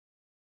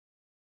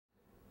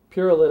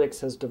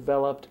Puralytics has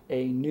developed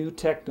a new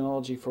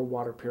technology for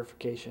water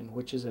purification,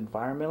 which is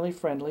environmentally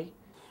friendly,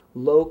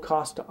 low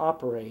cost to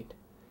operate,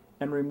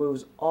 and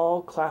removes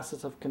all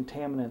classes of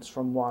contaminants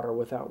from water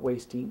without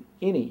wasting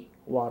any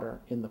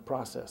water in the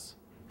process,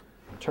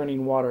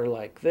 turning water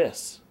like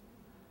this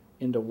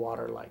into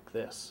water like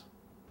this.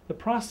 The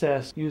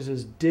process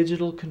uses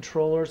digital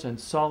controllers and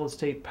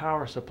solid-state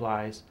power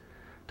supplies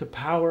to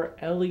power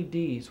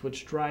LEDs,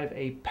 which drive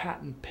a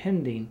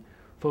patent-pending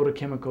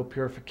photochemical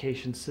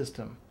purification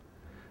system.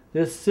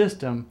 This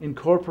system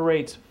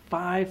incorporates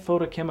 5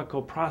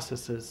 photochemical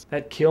processes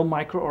that kill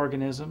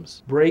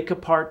microorganisms, break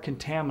apart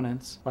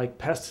contaminants like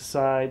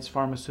pesticides,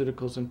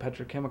 pharmaceuticals, and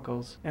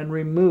petrochemicals, and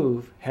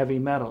remove heavy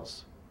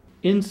metals.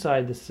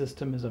 Inside the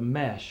system is a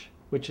mesh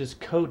which is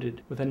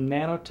coated with a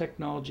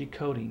nanotechnology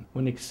coating.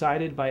 When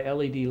excited by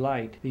LED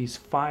light, these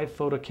 5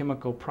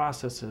 photochemical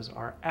processes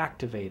are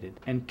activated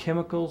and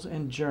chemicals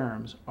and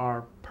germs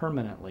are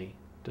permanently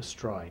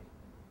destroyed.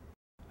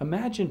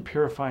 Imagine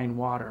purifying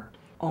water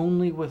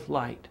only with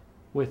light,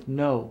 with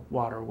no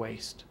water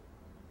waste.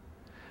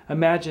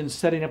 Imagine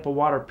setting up a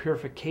water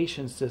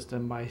purification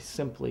system by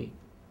simply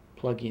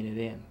plugging it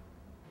in.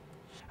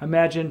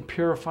 Imagine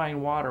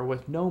purifying water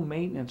with no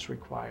maintenance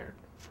required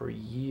for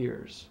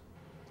years.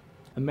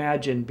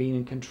 Imagine being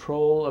in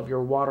control of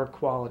your water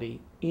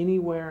quality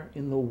anywhere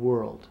in the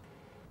world.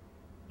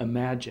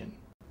 Imagine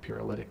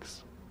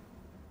Puralytics.